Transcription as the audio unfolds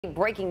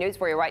Breaking news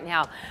for you right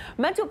now.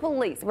 Metro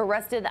Police have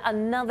arrested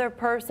another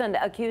person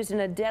accused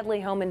in a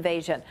deadly home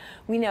invasion.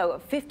 We know a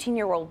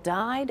 15-year-old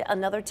died.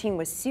 Another teen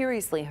was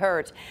seriously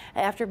hurt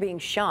after being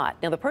shot.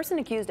 Now, the person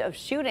accused of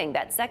shooting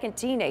that second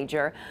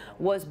teenager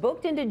was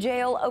booked into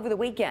jail over the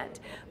weekend.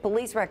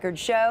 Police records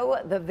show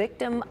the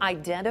victim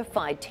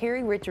identified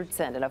Terry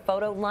Richardson in a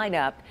photo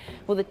lineup.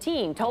 Well, the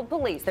teen told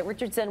police that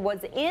Richardson was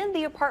in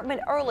the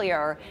apartment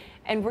earlier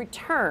and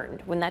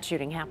returned when that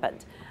shooting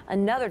happened.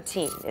 Another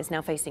teen is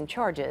now facing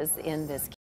charges in this case.